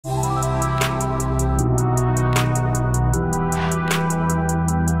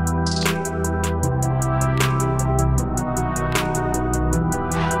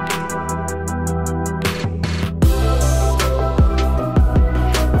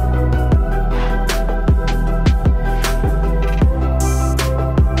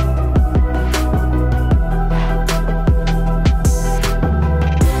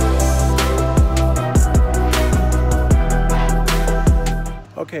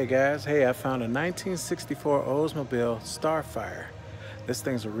Okay guys, hey, I found a 1964 Oldsmobile Starfire. This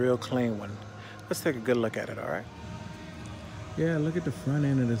thing's a real clean one. Let's take a good look at it, all right? Yeah, look at the front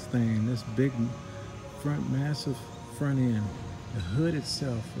end of this thing. This big massive front end. The hood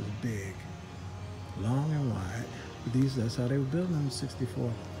itself is big, long and wide. That's how they were building them in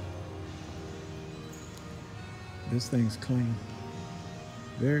 64. This thing's clean.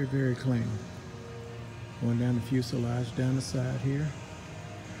 Very, very clean. Going down the fuselage, down the side here.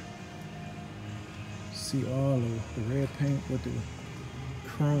 See all of the red paint with the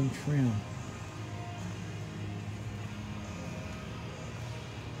chrome trim.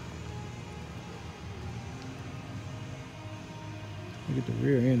 Look at the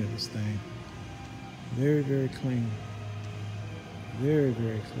rear end of this thing. Very, very clean. Very,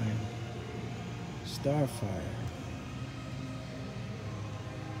 very clean. Starfire.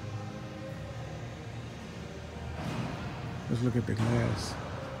 Let's look at the glass.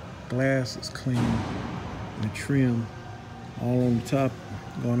 Glass is clean. And the trim all on the top,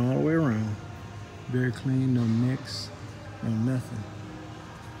 going all the way around. Very clean, no nicks, no nothing.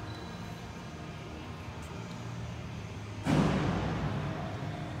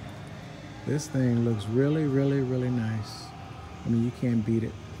 This thing looks really, really, really nice. I mean, you can't beat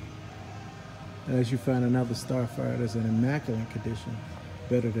it. Unless you find another Starfire that's in immaculate condition,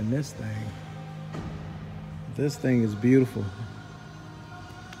 better than this thing. This thing is beautiful.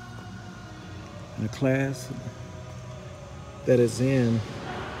 The class that it's in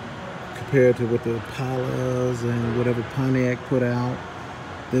compared to what the Impalas and whatever Pontiac put out,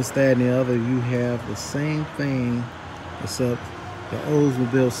 this, that, and the other, you have the same thing except the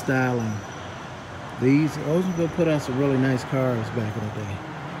Oldsmobile styling. Oldsmobile put out some really nice cars back in the day.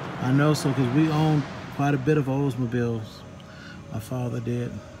 I know so because we own quite a bit of Oldsmobiles. My father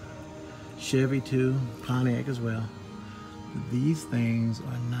did. Chevy too, Pontiac as well. These things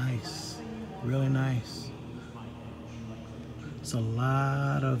are nice, really nice. It's a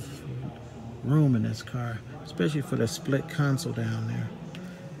lot of room in this car, especially for the split console down there.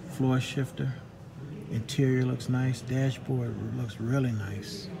 Floor shifter, interior looks nice, dashboard looks really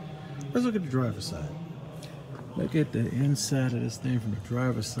nice. Let's look at the driver's side. Look at the inside of this thing from the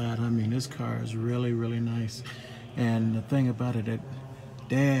driver's side. I mean, this car is really, really nice. And the thing about it, that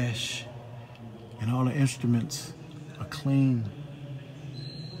dash and all the instruments are clean.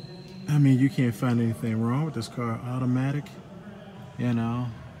 I mean, you can't find anything wrong with this car. Automatic, you know.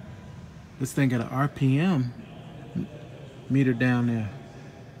 This thing got an RPM meter down there.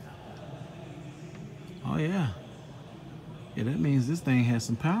 Oh yeah. Yeah, that means this thing has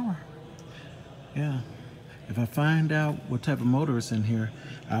some power. Yeah. If I find out what type of motor is in here,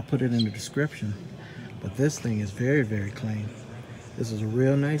 I'll put it in the description. But this thing is very, very clean. This is a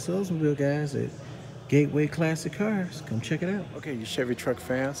real nice Oldsmobile, guys, at Gateway Classic Cars. Come check it out. Okay, you Chevy truck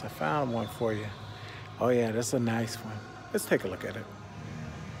fans, I found one for you. Oh yeah, that's a nice one. Let's take a look at it.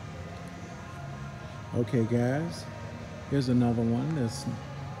 Okay, guys, here's another one that's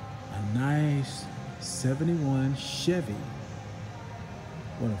a nice 71 Chevy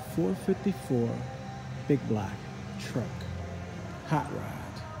with a 454 big block truck, hot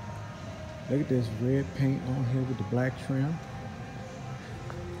rod. Look at this red paint on here with the black trim.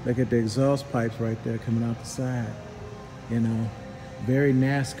 Look at the exhaust pipes right there coming out the side. You know, very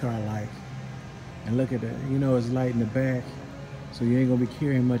NASCAR-like. And look at that, you know, it's light in the back, so you ain't gonna be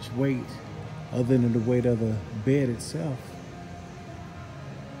carrying much weight other than the weight of the bed itself.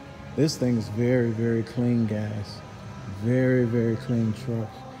 This thing is very, very clean, guys. Very, very clean truck.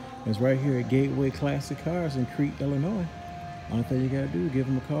 It's right here at Gateway Classic Cars in Crete, Illinois. Only thing you gotta do is give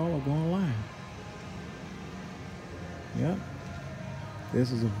them a call or go online. Yep.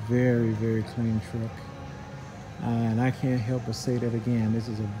 This is a very, very clean truck. And I can't help but say that again. This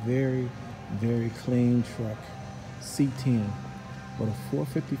is a very, very clean truck. C10 with a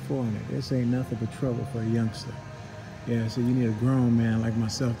 454 in it. This ain't nothing but trouble for a youngster. Yeah, so you need a grown man like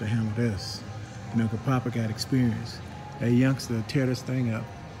myself to handle this. You know, because Papa got experience. That youngster will tear this thing up.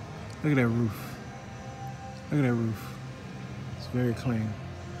 Look at that roof. Look at that roof. It's very clean.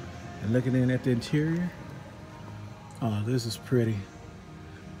 And looking in at the interior, oh, this is pretty.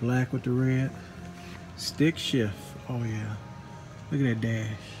 Black with the red. Stick shift. Oh yeah. Look at that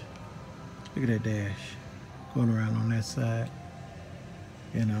dash. Look at that dash. Going around on that side.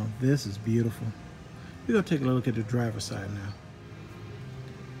 You know, this is beautiful. We're gonna take a look at the driver's side now.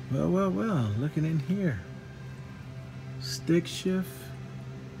 Well, well, well, looking in here. Stick shift.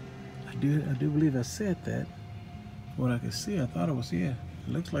 I do believe I said that. What I could see, I thought it was, yeah.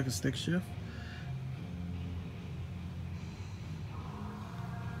 It looks like a stick shift.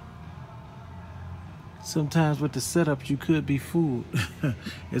 Sometimes with the setups you could be fooled.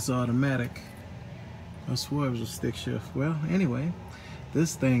 It's automatic. I swore it was a stick shift. Well, anyway,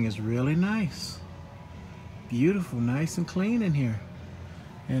 this thing is really nice. Beautiful, nice and clean in here.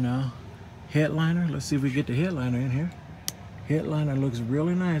 You know, headliner. Let's see if we get the headliner in here. Headliner looks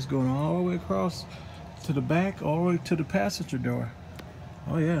really nice, going all the way across to the back, all the way to the passenger door.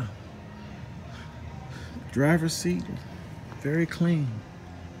 Oh yeah. Driver's seat, very clean.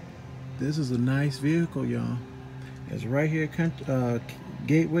 This is a nice vehicle, y'all. It's right here at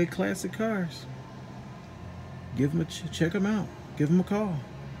Gateway Classic Cars. Give them check them out. Give them a call.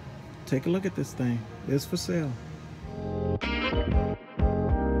 Take a look at this thing. It's for sale.